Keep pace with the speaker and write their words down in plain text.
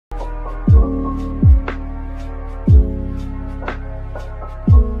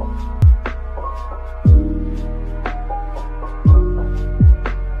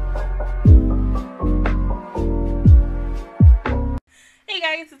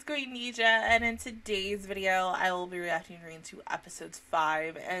it's Queendija, and in today's video, I will be reacting to episodes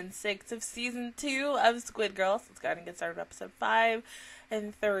 5 and 6 of season 2 of Squid Girl. So let's go ahead and get started with episode 5.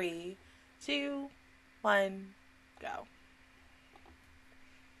 In 3, 2, 1, go.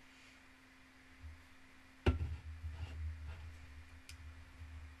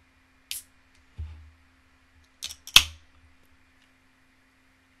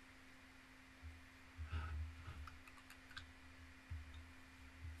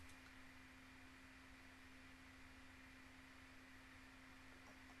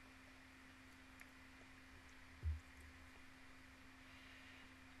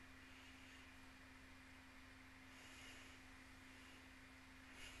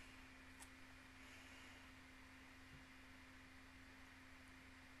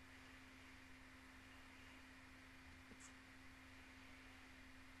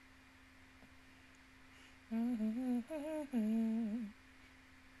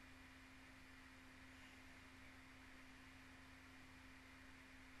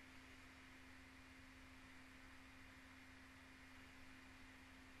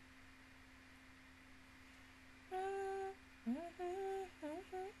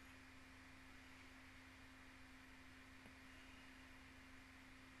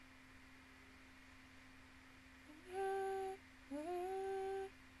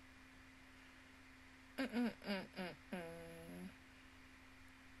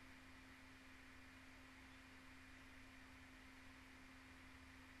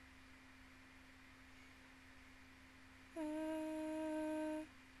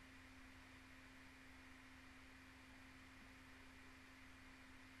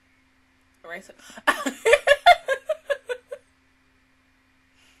 Erase it.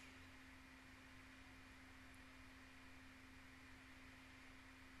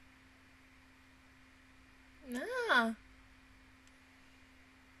 Nah.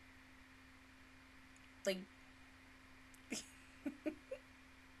 Like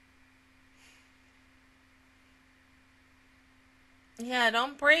yeah,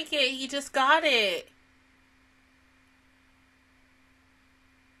 don't break it. He just got it.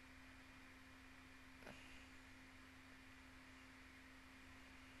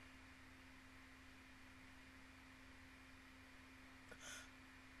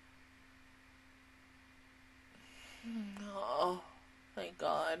 Oh, thank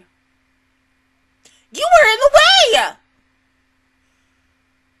God. You were in the way!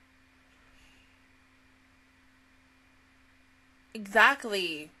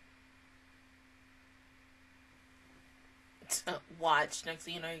 Exactly. Watch. Next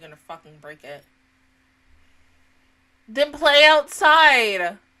thing you know, you're gonna fucking break it. Then play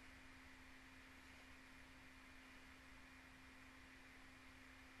outside.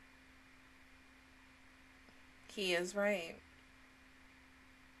 He is right.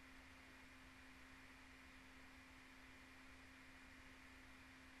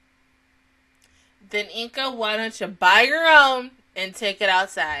 Then Inca, why don't you buy your own and take it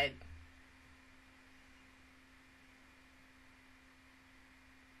outside?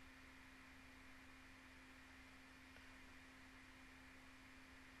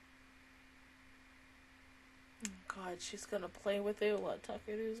 God, she's gonna play with it while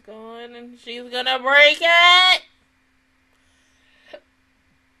Tucker is gone, and she's gonna break it!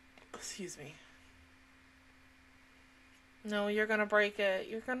 Excuse me. No, you're gonna break it.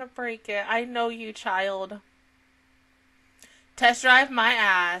 You're gonna break it. I know you, child. Test drive my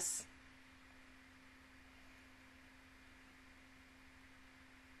ass.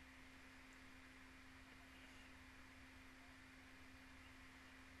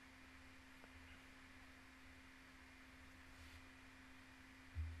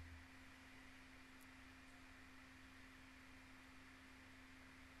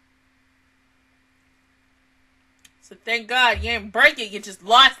 So thank God you didn't break it, you just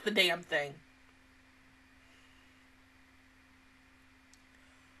lost the damn thing.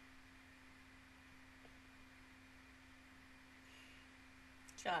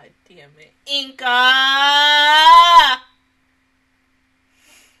 God damn it. Inca!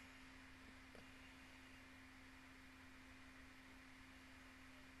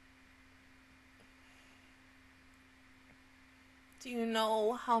 Do you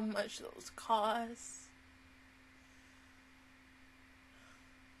know how much those cost?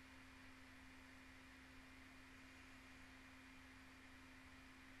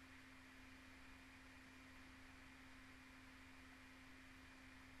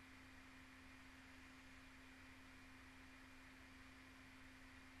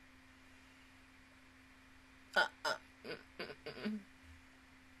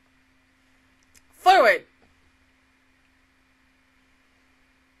 Forward.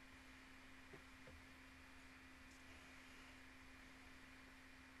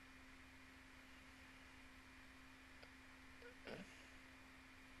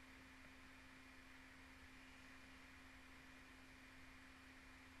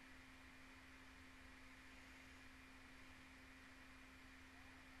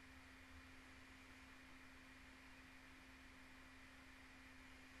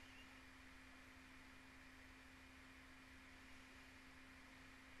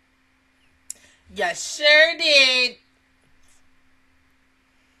 You sure did.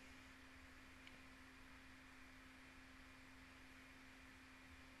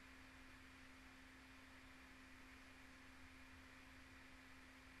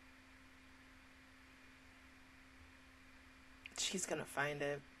 She's gonna find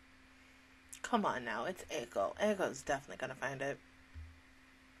it. Come on now, it's Echo. Echo's definitely gonna find it.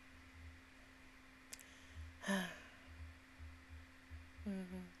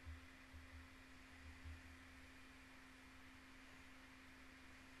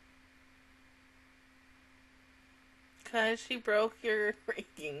 Cause she broke your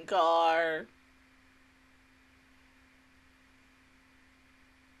freaking car.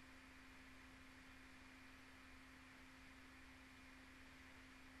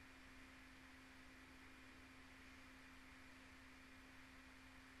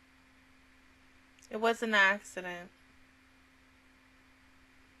 It was an accident.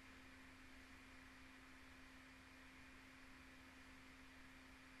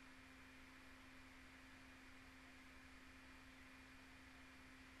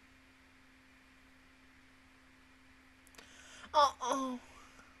 Oh.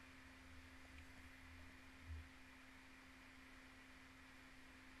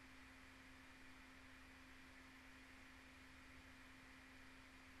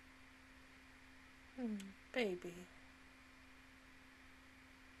 Baby.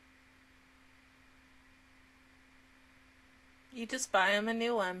 You just buy him a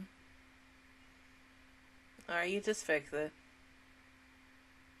new one. Or you just fix it.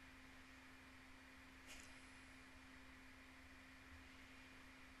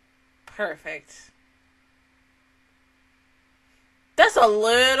 Perfect. That's a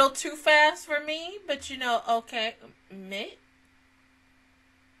little too fast for me, but you know, okay. Mate?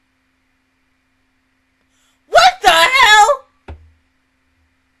 What the hell?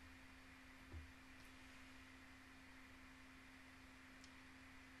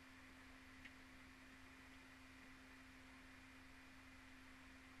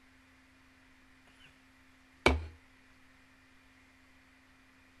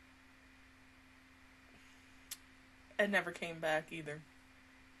 It never came back either.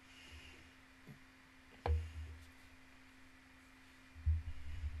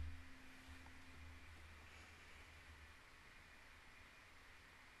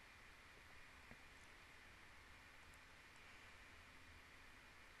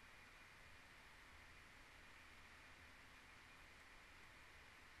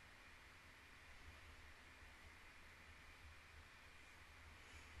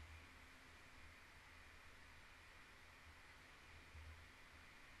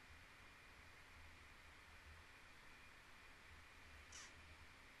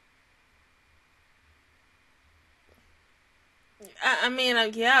 I mean,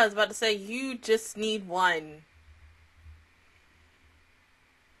 yeah, I was about to say, you just need one.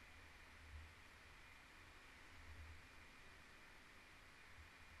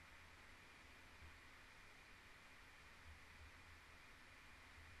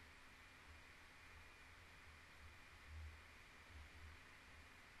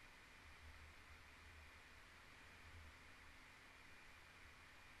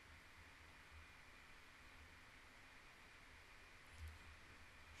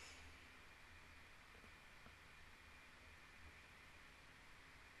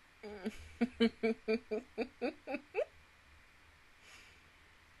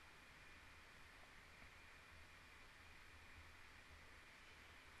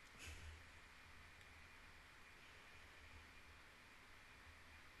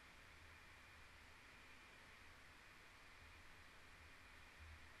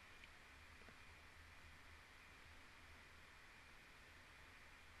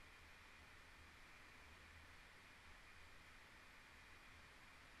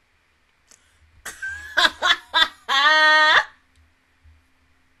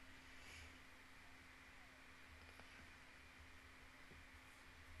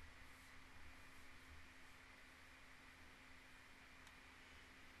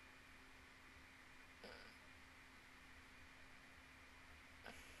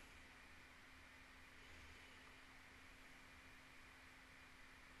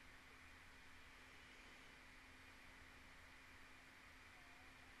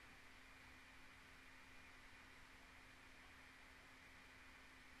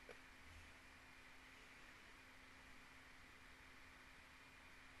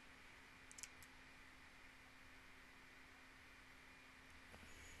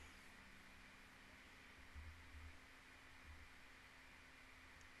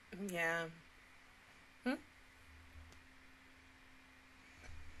 Yeah.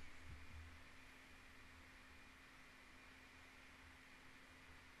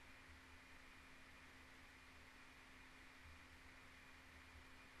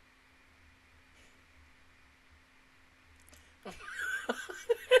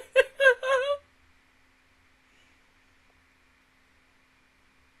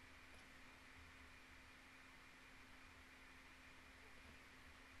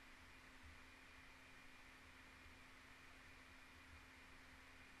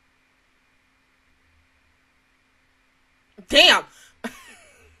 Damn!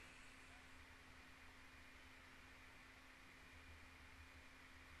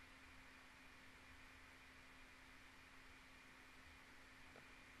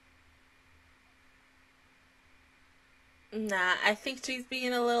 Nah, I think she's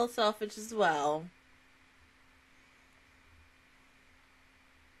being a little selfish as well.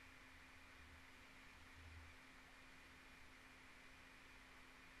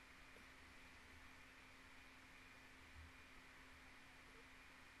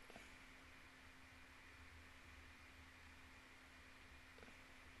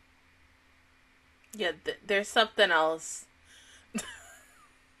 Yeah, there's something else.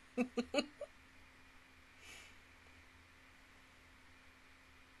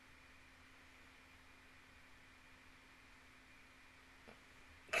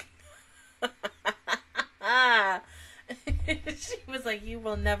 She was like, you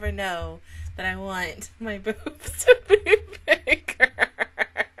will never know that I want my boobs to be bigger.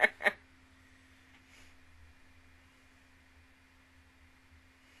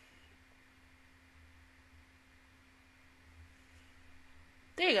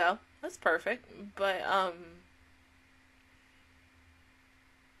 There you go. That's perfect. But, ah.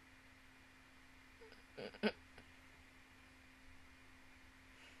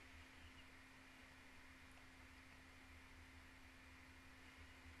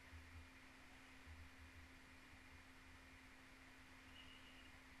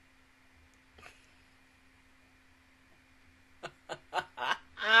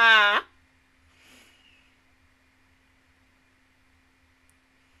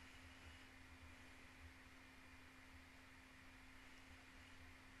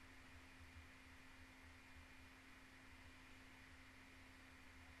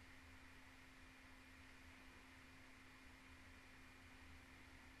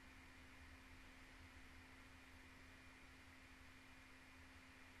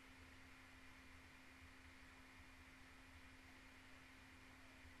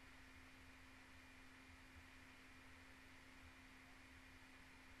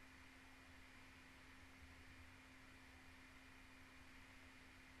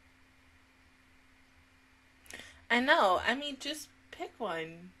 I know. I mean, just pick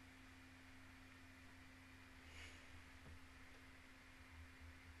one.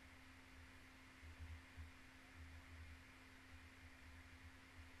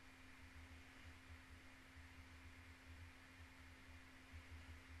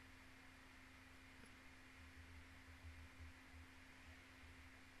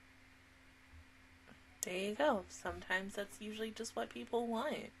 There you go. Sometimes that's usually just what people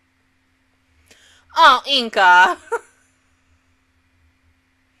want. Oh, Inca.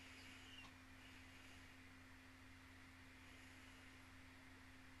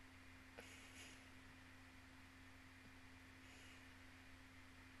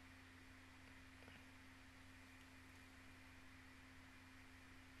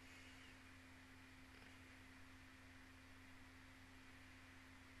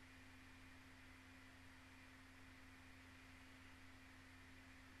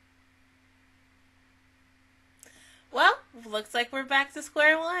 Well, looks like we're back to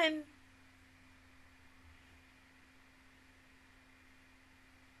square one.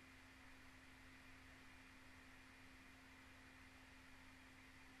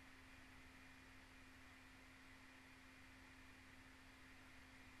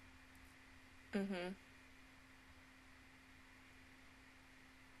 Mm-hmm.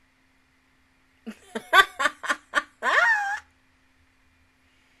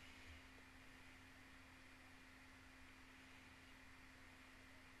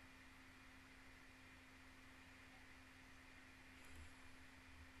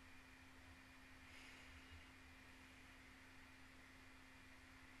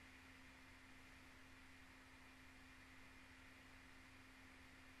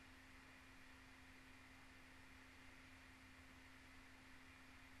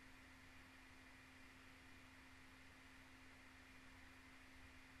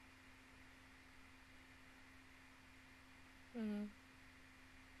 Mm-hmm.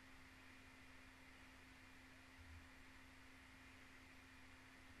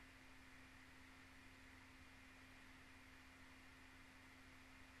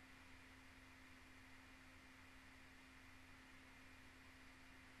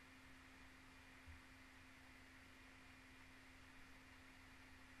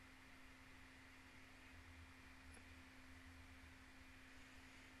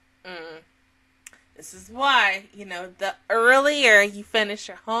 Mm. This is why, the earlier you finish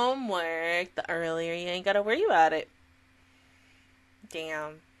your homework, the earlier you ain't gotta worry about it.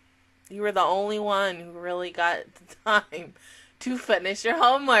 Damn. You were the only one who really got the time to finish your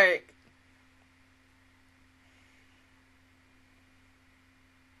homework.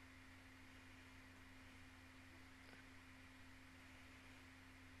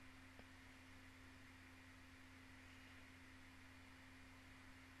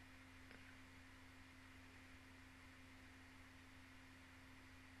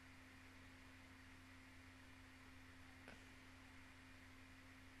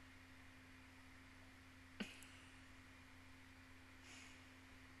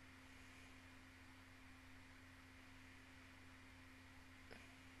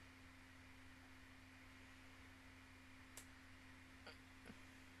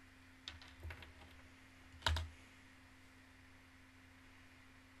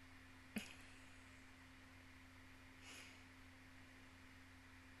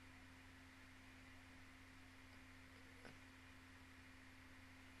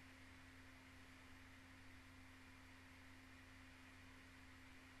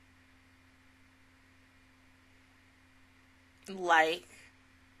 Like,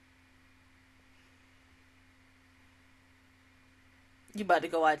 you about to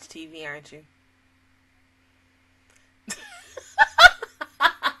go watch TV, aren't you?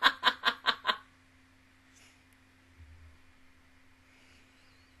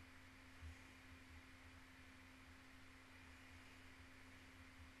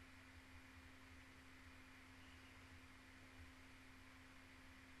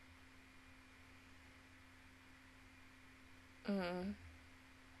 Mm.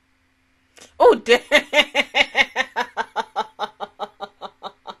 Oh, damn.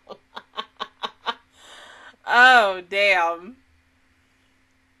 Oh, damn.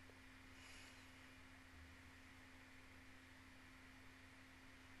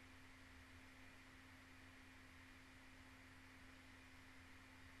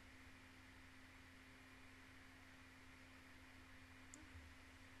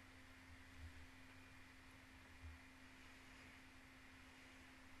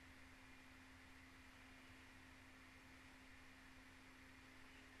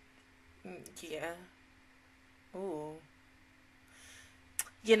 Yeah. Ooh.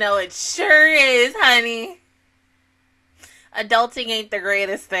 You know, it sure is, honey. Adulting ain't the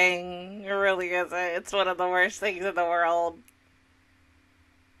greatest thing. It really isn't. It's one of the worst things in the world.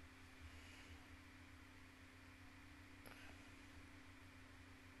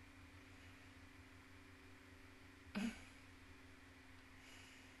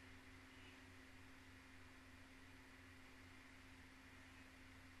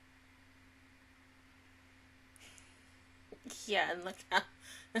 Yeah, and look how...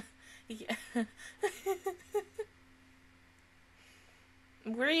 Yeah.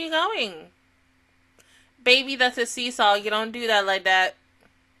 Where are you going? Baby, that's a seesaw. You don't do that like that.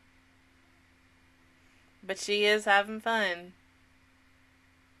 But she is having fun.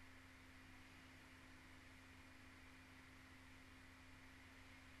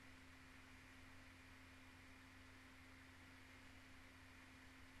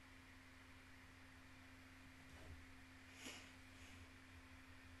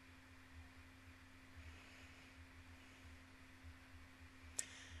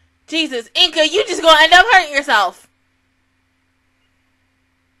 Jesus, Inca, you just gonna end up hurting yourself.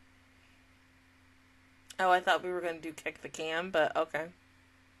 Oh, I thought we were gonna do kick the can, but okay.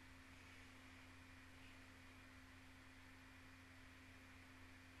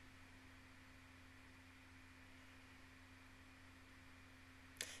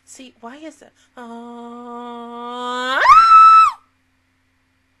 See, why is that?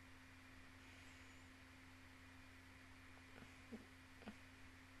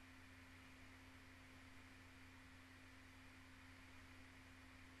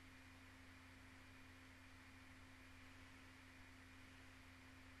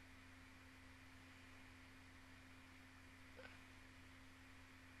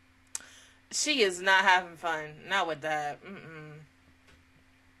 She is not having fun. Not with that. Mm-mm.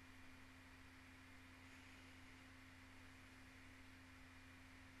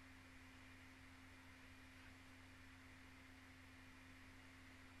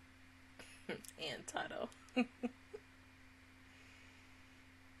 And Tato.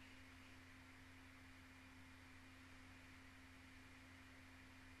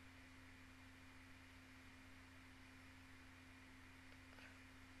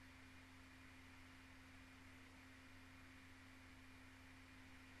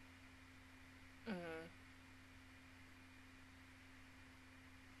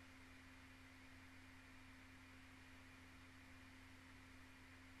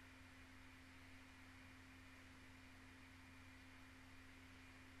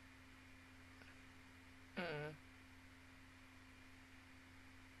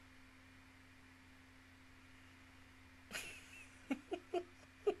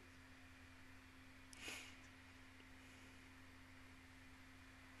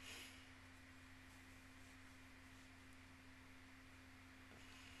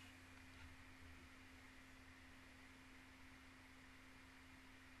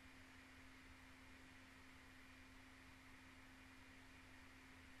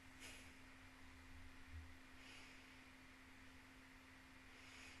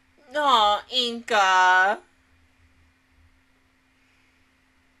 Inca.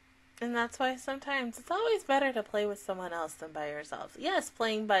 And that's why sometimes it's always better to play with someone else than by yourself. Yes,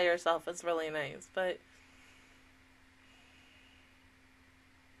 playing by yourself is really nice, but...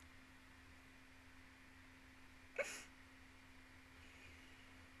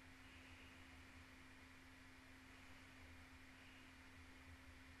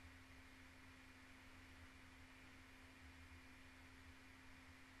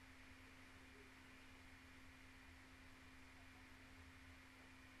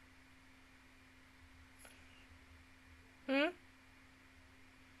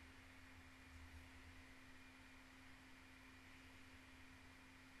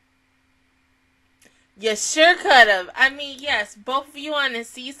 You sure could have. I mean, yes, both of you on a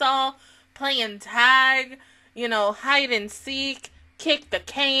seesaw, playing tag, hide and seek, kick the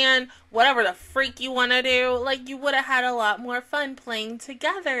can, whatever the freak you want to do. Like, you would have had a lot more fun playing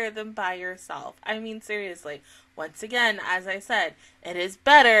together than by yourself. I mean, seriously. Once again, as I said, it is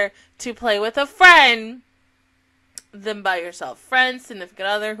better to play with a friend than by yourself. Friend, significant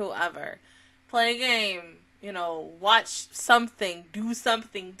other, whoever. Play a game. Watch something, do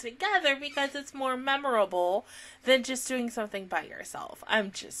something together because it's more memorable than just doing something by yourself.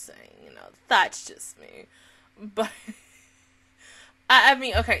 I'm just saying, that's just me. But, I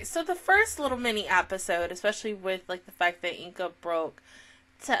mean, okay, so the first little mini episode, especially with, the fact that Inca broke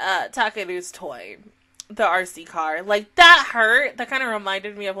Takeru's toy, the RC car, that hurt. That kind of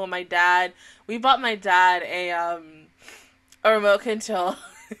reminded me of when we bought my dad a remote control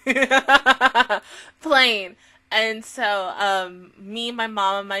plane. And so, me, my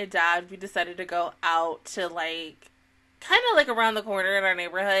mom, and my dad, we decided to go out to, kind of, around the corner in our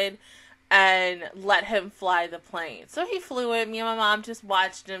neighborhood and let him fly the plane. So he flew it. Me and my mom just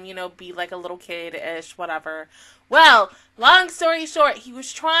watched him, be like a little kid-ish, whatever. Well, long story short, he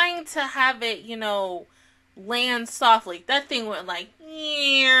was trying to have it, land softly. That thing went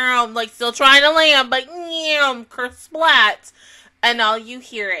still trying to land, but kersplat. And all you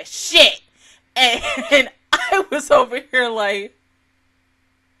hear is shit. And I was over here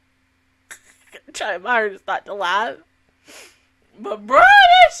trying my hardest not to laugh. But bro,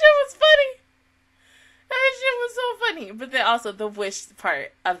 that shit was funny. That shit was so funny. But then also the wish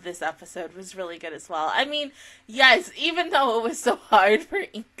part of this episode was really good as well. I mean, yes, even though it was so hard for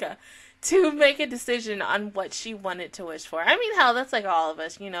Inca to make a decision on what she wanted to wish for. I mean, hell, that's like all of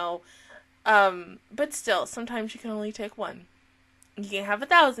us, But still, sometimes you can only take one. You can't have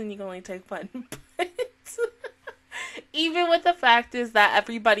 1,000, you can only take one. But even with the fact is that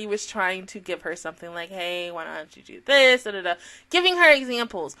everybody was trying to give her something like, hey, why don't you do this, giving her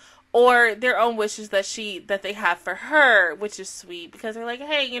examples or their own wishes that they have for her, which is sweet because they're like,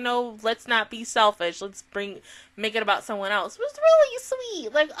 hey, let's not be selfish. Let's make it about someone else. It was really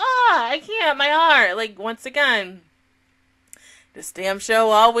sweet. I can't, my heart. Once again, this damn show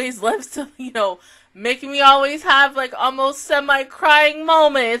always loves to, making me always have almost semi-crying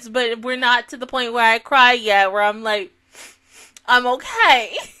moments, but we're not to the point where I cry yet, where I'm I'm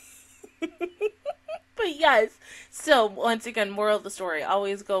okay. But yes, still, once again, moral of the story,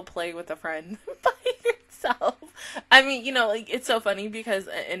 always go play with a friend by yourself. I mean, it's so funny because,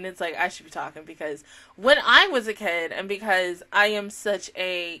 and it's I should be talking because when I was a kid, and because I am such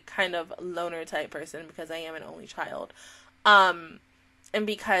a kind of loner type person, because I am an only child, and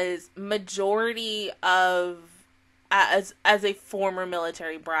because majority of, as a former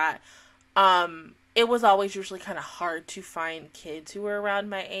military brat, it was always usually kind of hard to find kids who were around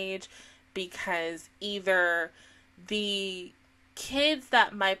my age because either the kids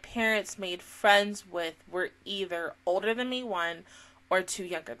that my parents made friends with were either older than me, one, or two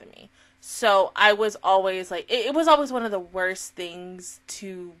younger than me. So I was always it was always one of the worst things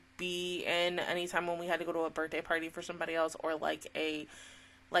to be in anytime when we had to go to a birthday party for somebody else or a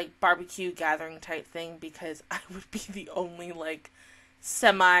barbecue gathering type thing, because I would be the only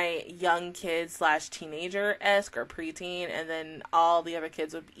semi-young kid / teenager-esque or preteen, and then all the other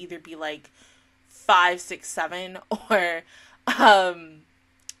kids would either be 5, 6, 7 or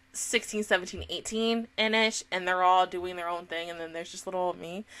 16, 17, 18-ish, and they're all doing their own thing, and then there's just little old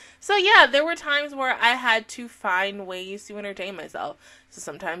me. So yeah, there were times where I had to find ways to entertain myself. So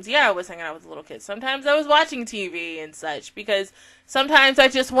sometimes, yeah, I was hanging out with little kids. Sometimes I was watching TV and such, because sometimes I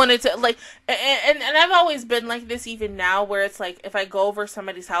just wanted to, and I've always been like this even now, where it's if I go over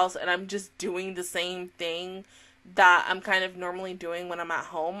somebody's house and I'm just doing the same thing that I'm kind of normally doing when I'm at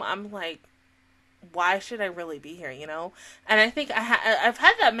home, I'm why should I really be here, And I think I've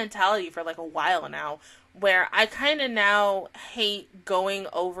had that mentality for a while now, where I kind of now hate going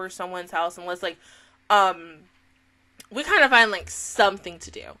over someone's house unless we kind of find something to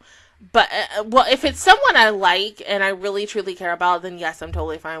do. But, well, if it's someone I like and I really truly care about, then yes, I'm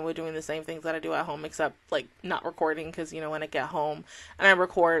totally fine with doing the same things that I do at home, except, like, not recording, because, you know, when I get home and I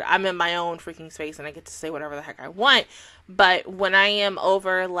record, I'm in my own freaking space and I get to say whatever the heck I want. But when I am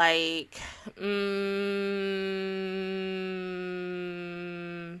over, like,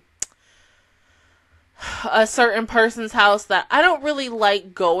 a certain person's house that I don't really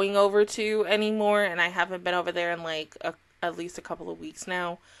like going over to anymore, and I haven't been over there in, like, at least a couple of weeks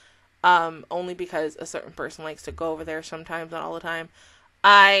now, only because a certain person likes to go over there sometimes, not all the time.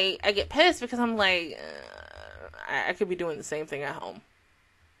 I get pissed because I'm like, I could be doing the same thing at home.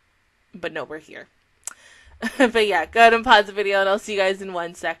 But no, we're here. But yeah, go ahead and pause the video and I'll see you guys in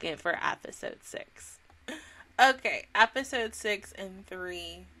 1 second for episode 6. Okay, episode 6 in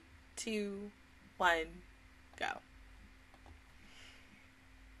 3, 2, 1, go.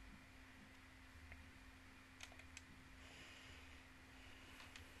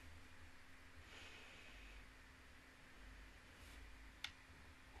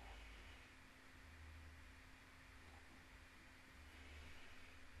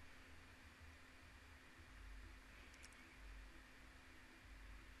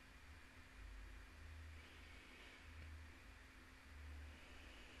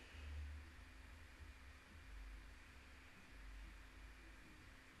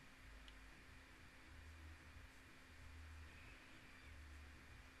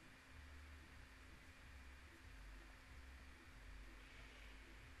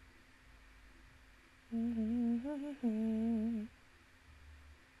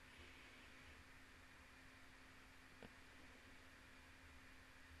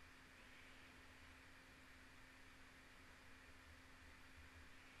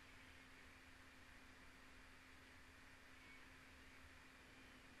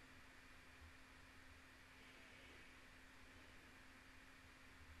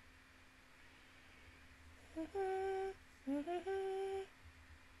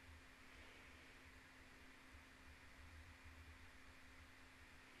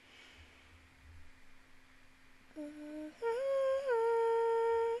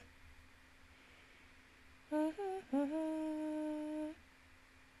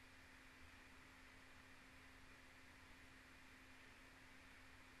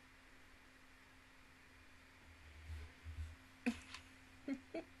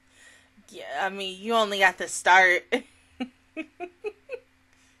 Yeah, I mean, you only got to start.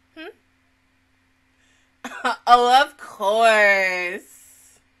 Oh, of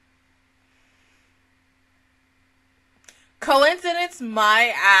course. Coincidence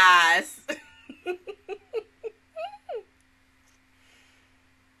my ass.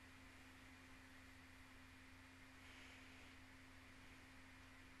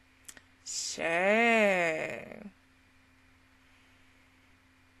 Sure.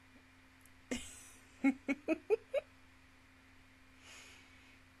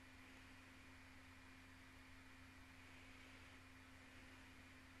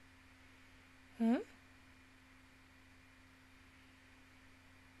 Hmm?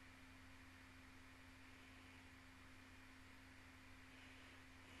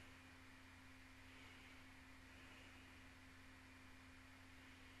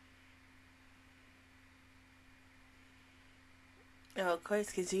 Oh, of course,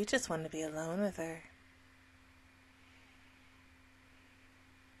 because you just want to be alone with her.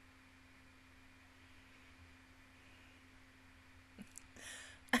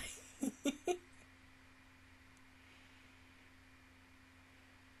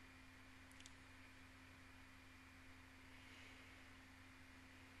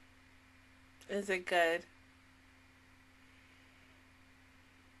 Is it good?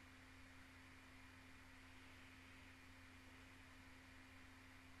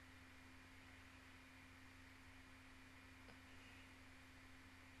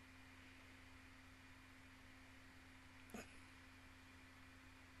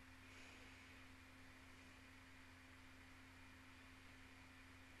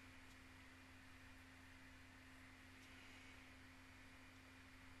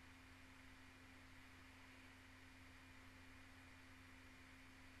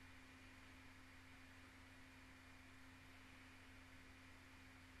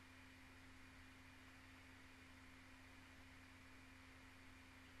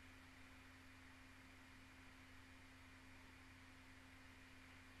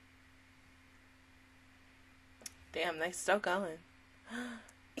 Damn, they still going.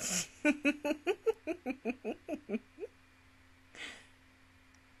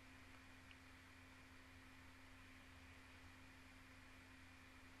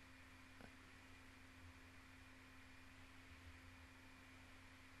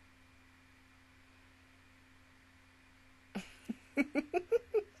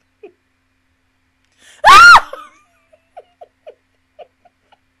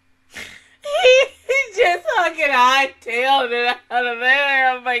 He just fucking hot-tailed it out of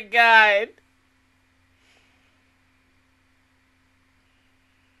there. Oh my god.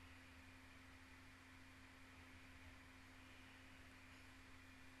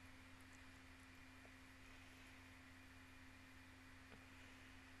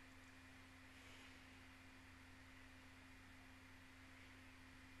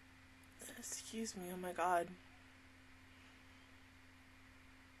 Excuse me, oh my god.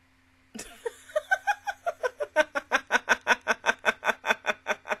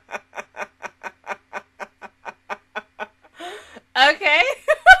 Okay.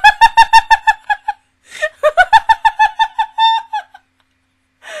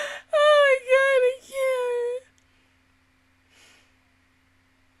 Oh my god, I can't.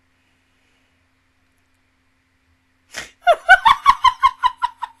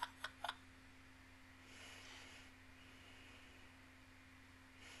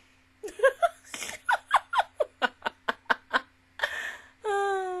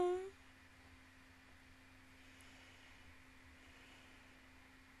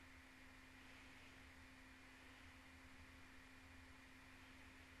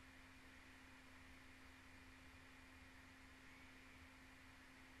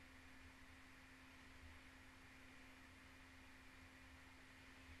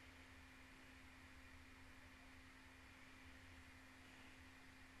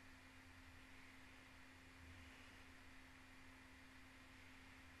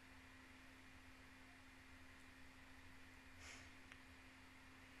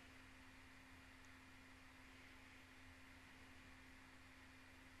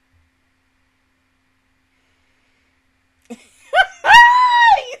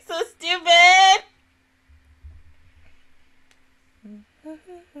 He's so stupid.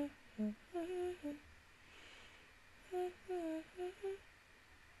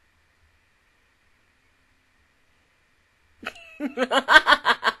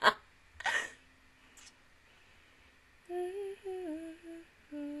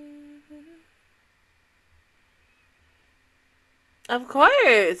 Of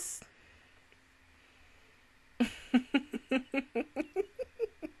course.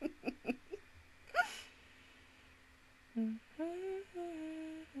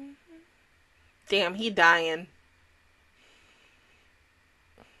 Damn, he dying.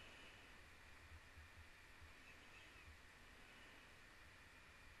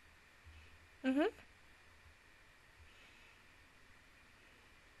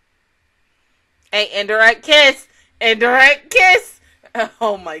 Hey, indirect kiss! Indirect kiss!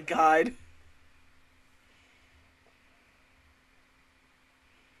 Oh my god.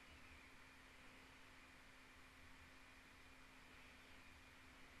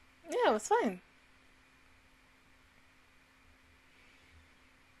 Yeah, it was fine.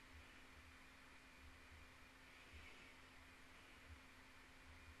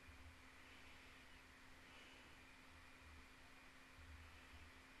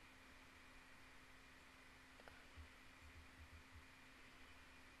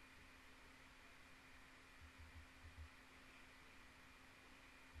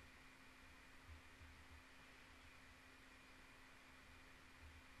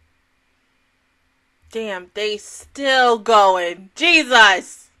 Damn, they still going.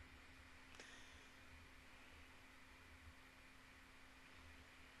 Jesus!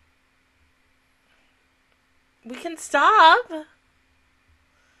 We can stop.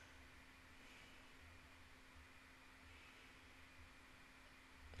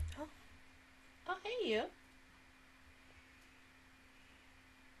 Oh, hey you.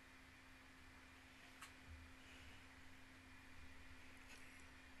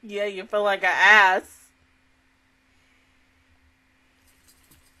 Yeah, you feel like an ass.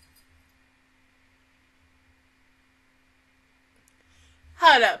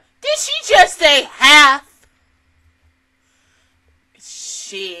 Hold up. Did she just say half?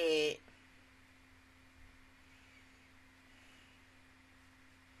 Shit.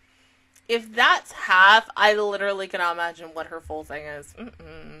 If that's half, I literally cannot imagine what her full thing is.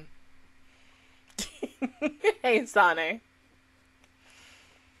 Hey, Sonny.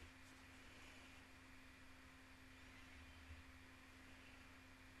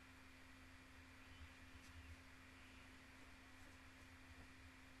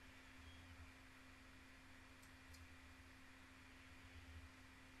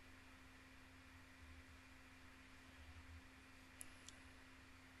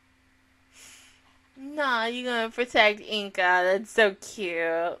 Nah, you're gonna protect Inca. That's so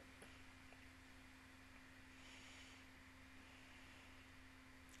cute.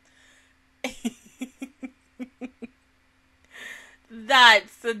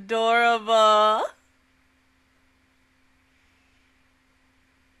 That's adorable.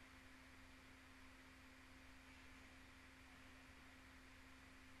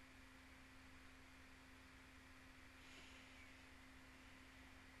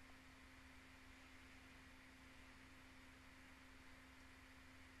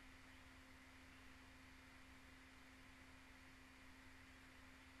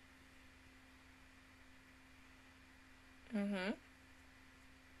 Mm-hmm.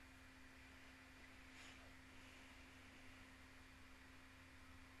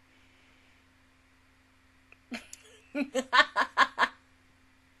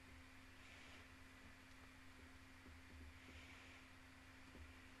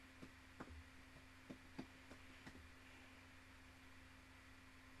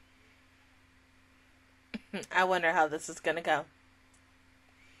 I wonder how this is gonna go.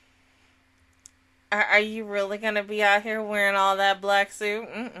 Are you really gonna be out here wearing all that black suit?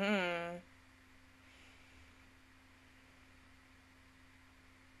 Mm-mm.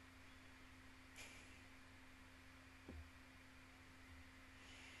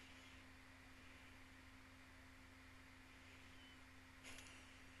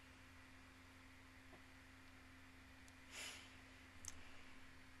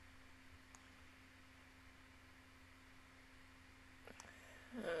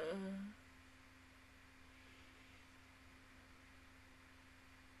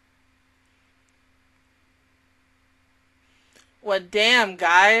 Well, damn,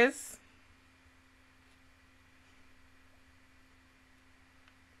 guys.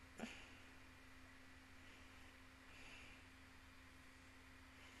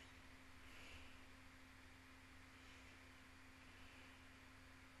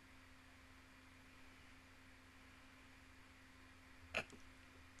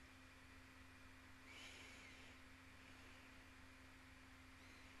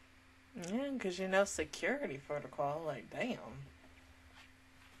 Yeah, because you know security protocol. Like, damn.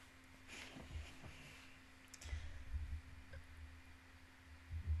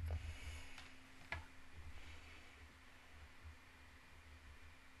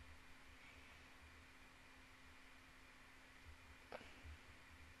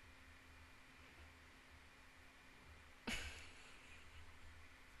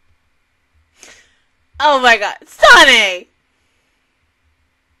 Oh my god. Sonny!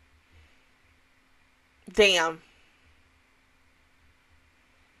 Damn.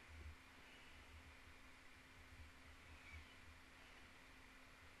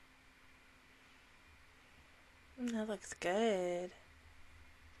 That looks good.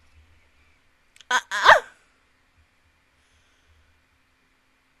 Uh-uh.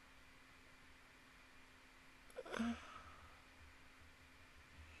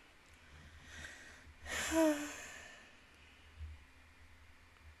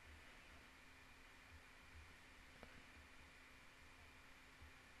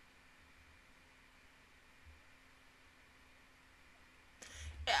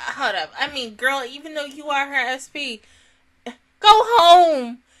 Hold up. I mean, girl, even though you are her SP, go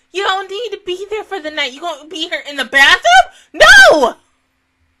home. You don't need to be there for the night. You gonna be here in the bathroom? No!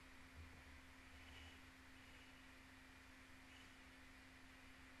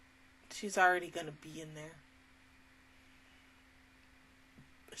 She's already gonna be in there.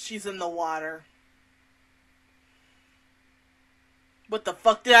 She's in the water. What the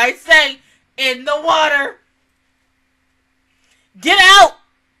fuck did I say? In the water. Get out!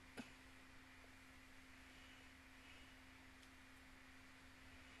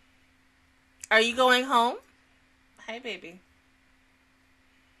 Are you going home? Hi, baby.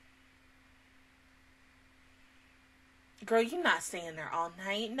 Girl, you're not staying there all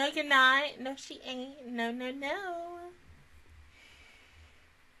night. No, you're not. No, she ain't. No, no, no.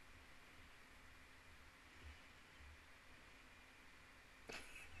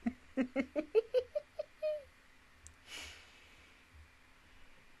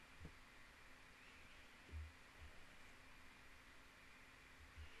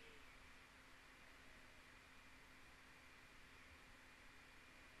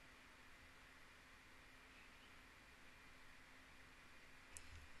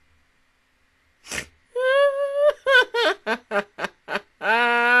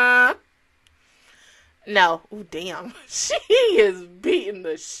 No. Ooh, damn. She is beating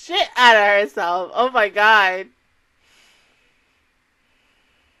the shit out of herself. Oh my god.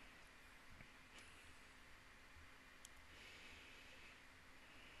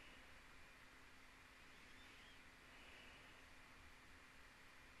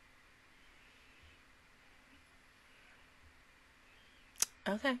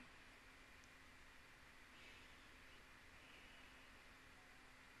 Okay.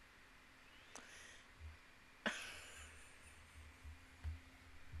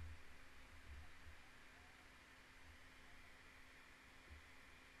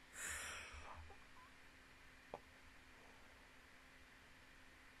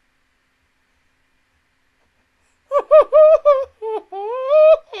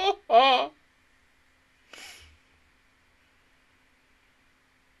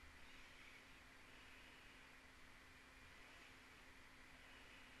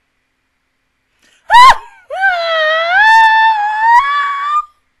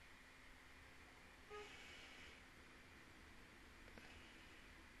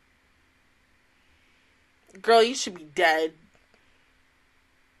 Girl, you should be dead.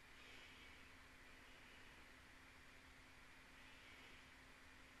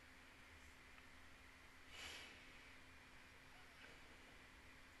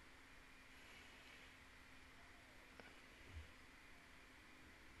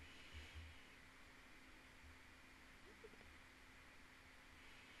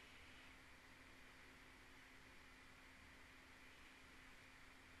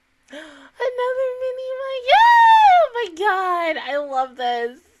 Another mini mic. Yeah! Oh my god, I love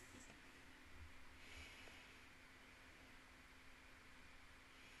this.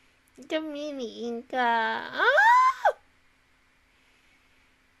 Mini Inca. Ah!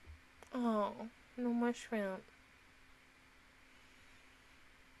 Oh, no more shrimp.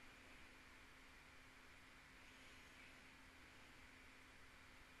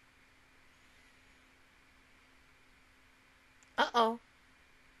 Uh-oh.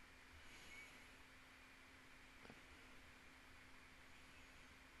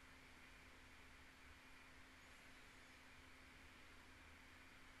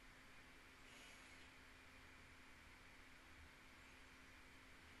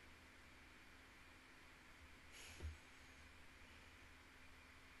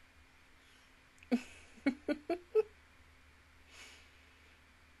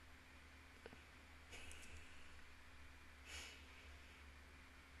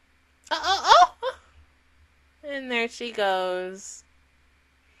 Oh! And there she goes.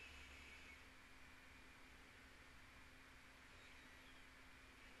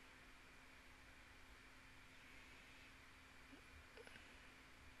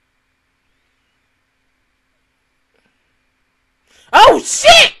 Oh,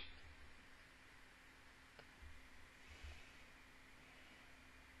 shit!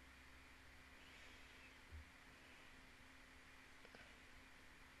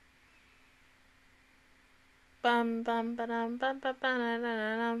 Bum bum ba-dum bum ba ba da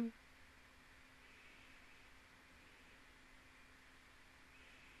da dum.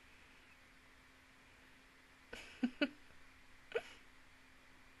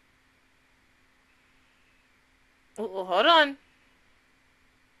 Oh, hold on.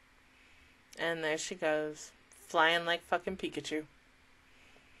 And there she goes, flying like fucking Pikachu.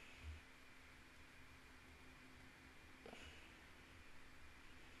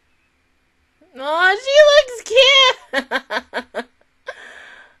 Oh, she looks cute.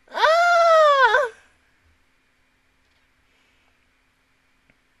 Oh.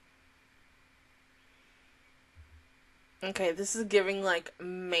 Okay, this is giving like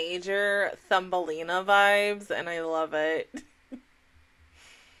major Thumbelina vibes, and I love it.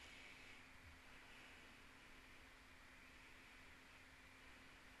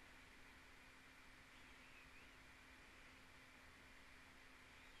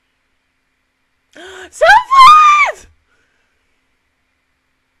 Sunflowers!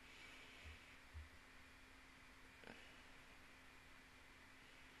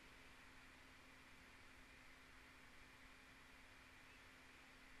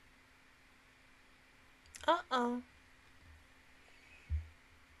 Uh-oh.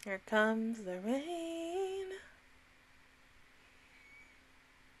 Here comes the rain.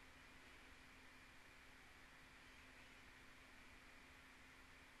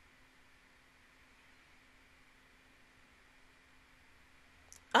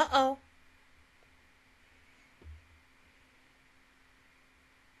 Uh-oh.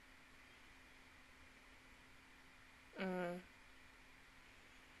 Mm.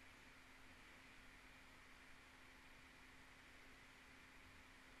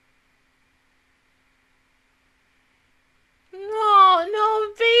 No,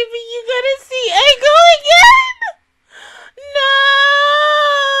 no, baby, you gotta see Echo again! No!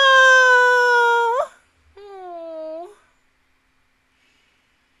 Oh.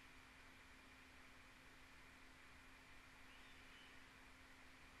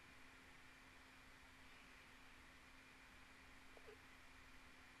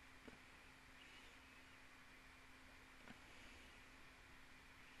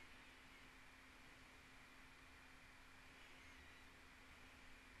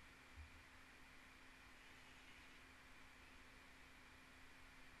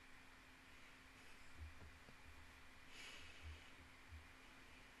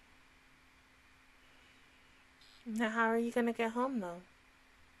 Now, how are you gonna get home, though?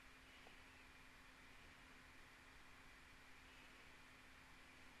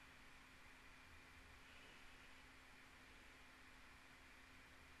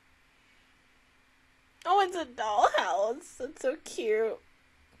 Oh, it's a dollhouse. That's so cute.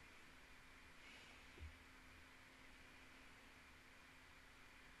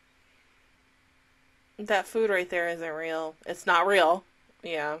 That food right there isn't real. It's not real.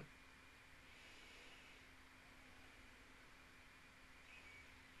 Yeah.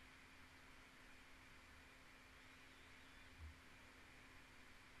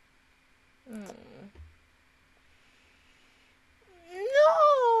 No,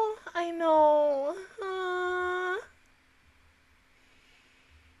 I know.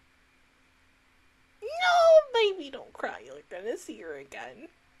 No, baby, don't cry. You're gonna see her again.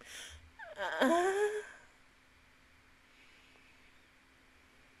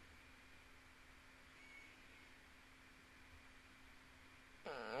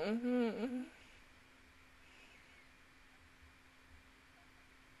 Mm-hmm.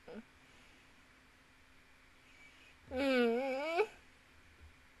 Mm.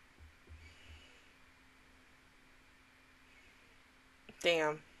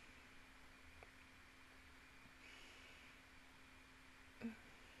 Damn.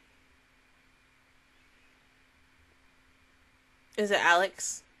 Is it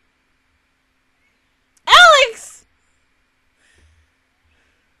Alex? Alex!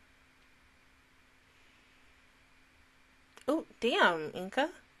 Oh, damn,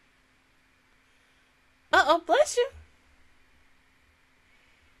 Inca. Uh-oh, bless you.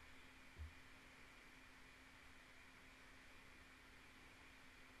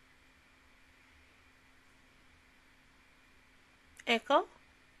 Echo?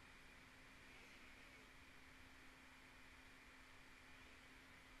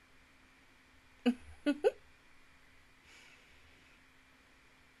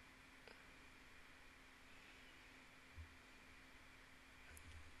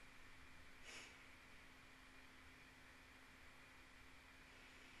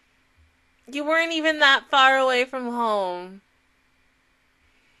 You weren't even that far away from home.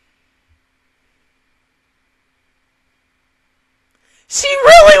 She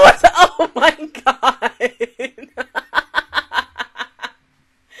really was. Oh my god. She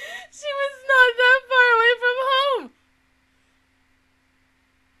was not that far away from home.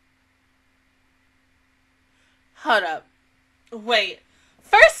 Hold up. Wait.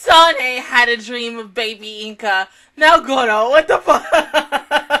 First Sane had a dream of baby Inca. Now Goro. What the fuck?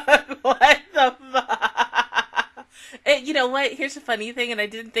 What the fuck? And you know what? Here's the funny thing, and I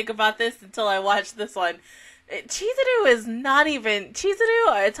didn't think about this until I watched this one. Chizuru is not even... Chizuru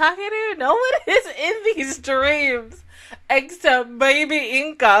or Takeru, no one is in these dreams except baby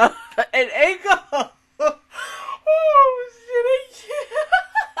Inca and Eiko. Oh, shit, I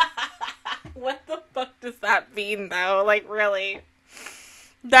can't. What the fuck does that mean, though? Like, really?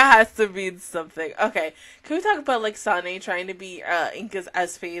 That has to mean something. Okay, can we talk about, like, Sane trying to be Inca's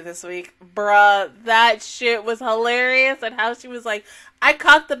SP this week? Bruh, that shit was hilarious, and how she was like, I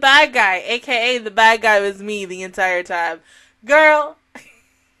caught the bad guy, aka the bad guy was me the entire time. Girl.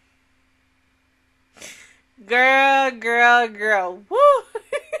 Girl. Woo!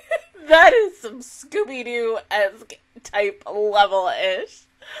 That is some Scooby-Doo-esque type level-ish.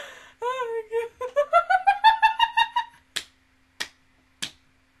 Oh my god.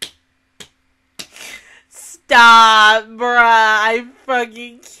 Stop, bruh. I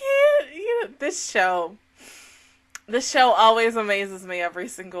fucking can't. You know, this show always amazes me every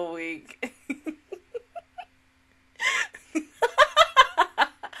single week.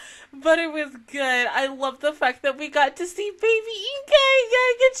 But it was good. I love the fact that we got to see baby Inca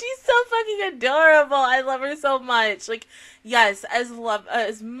again, and she's so fucking adorable. I love her so much. Like, yes, as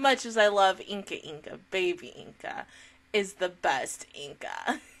much as I love Inca, baby Inca is the best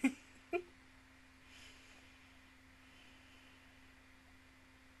Inca.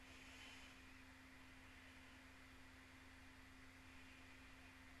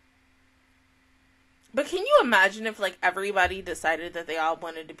 But can you imagine if, like, everybody decided that they all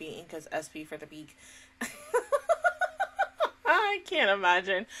wanted to be Inca's SP for the week? I can't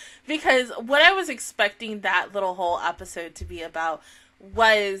imagine. Because what I was expecting that little whole episode to be about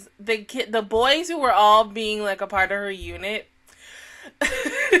was the boys who were all being, like, a part of her unit.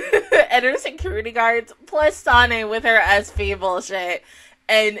 And her security guards, plus Sane with her SP bullshit.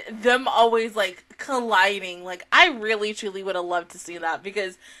 And them always, like, colliding. Like, I really, truly would have loved to see that.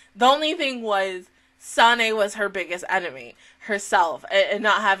 Because the only thing was... Sane was her biggest enemy, herself, and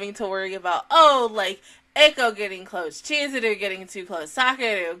not having to worry about, oh, like, Eiko getting close, Chizuru getting too close,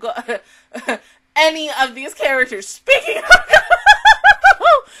 Sakeru, any of these characters. Speaking of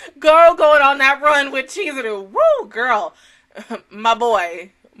girl going on that run with Chizuru, woo, girl, my boy,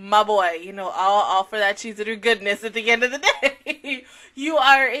 my boy, you know, all for that cheese and your goodness at the end of the day. You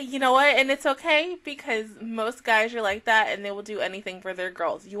are, you know what, and it's okay, because most guys are like that, and they will do anything for their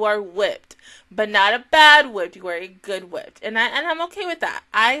girls. You are whipped, but not a bad whipped. You are a good whipped, and I'm okay with that.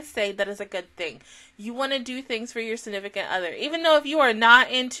 I say that is a good thing. You want to do things for your significant other, even though if you are not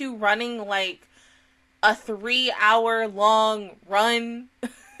into running like a 3-hour long run,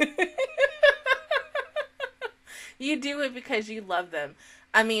 you do it because you love them.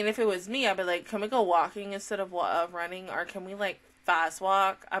 I mean, if it was me, I'd be like, can we go walking instead of running? Or can we, like, fast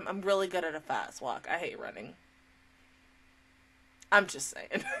walk? I'm really good at a fast walk. I hate running. I'm just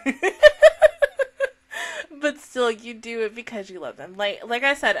saying. But still, you do it because you love them. Like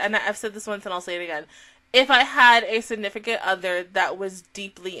I said, and I've said this once and I'll say it again. If I had a significant other that was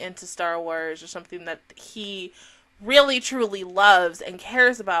deeply into Star Wars or something that he really, truly loves and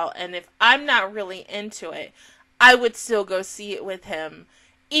cares about, and if I'm not really into it, I would still go see it with him,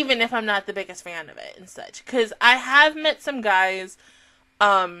 even if I'm not the biggest fan of it and such. Because I have met some guys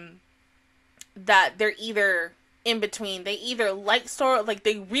that they're either in between. They either like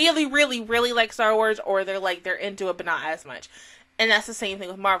they really, really, really like Star Wars, or they're into it but not as much. And that's the same thing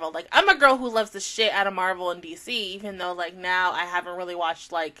with Marvel. Like, I'm a girl who loves the shit out of Marvel and DC, even though, like, now I haven't really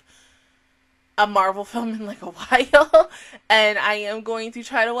watched, like, a Marvel film in like a while, and I am going to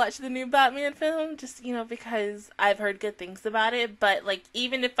try to watch the new Batman film, just, you know, because I've heard good things about it. But like,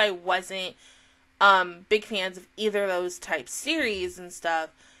 even if I wasn't big fans of either of those type series and stuff,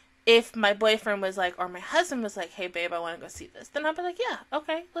 if my boyfriend was like, or my husband was like, hey babe, I want to go see this, then I'd be like, yeah,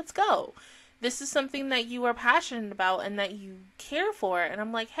 okay, let's go. This is something that you are passionate about and that you care for, and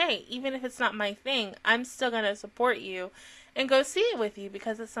I'm like, hey, even if it's not my thing, I'm still gonna support you and go see it with you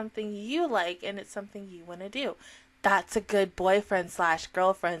because it's something you like and it's something you want to do. That's a good boyfriend /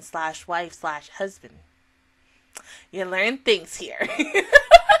 girlfriend / wife / husband. You learn things here.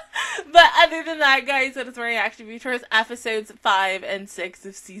 But other than that, guys, that is my reaction view towards episodes 5 and 6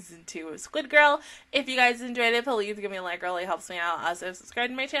 of season 2 of Squid Girl. If you guys enjoyed it, please give me a like. It really helps me out. Also, subscribe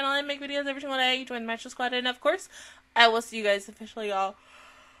to my channel and make videos every single day. Join the Mush Squad, and of course, I will see you guys officially all.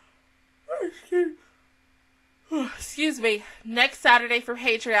 Excuse me, next Saturday for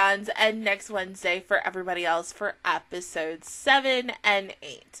Patreons, and next Wednesday for everybody else for episodes 7 and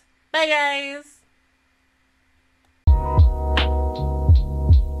 8. Bye, guys!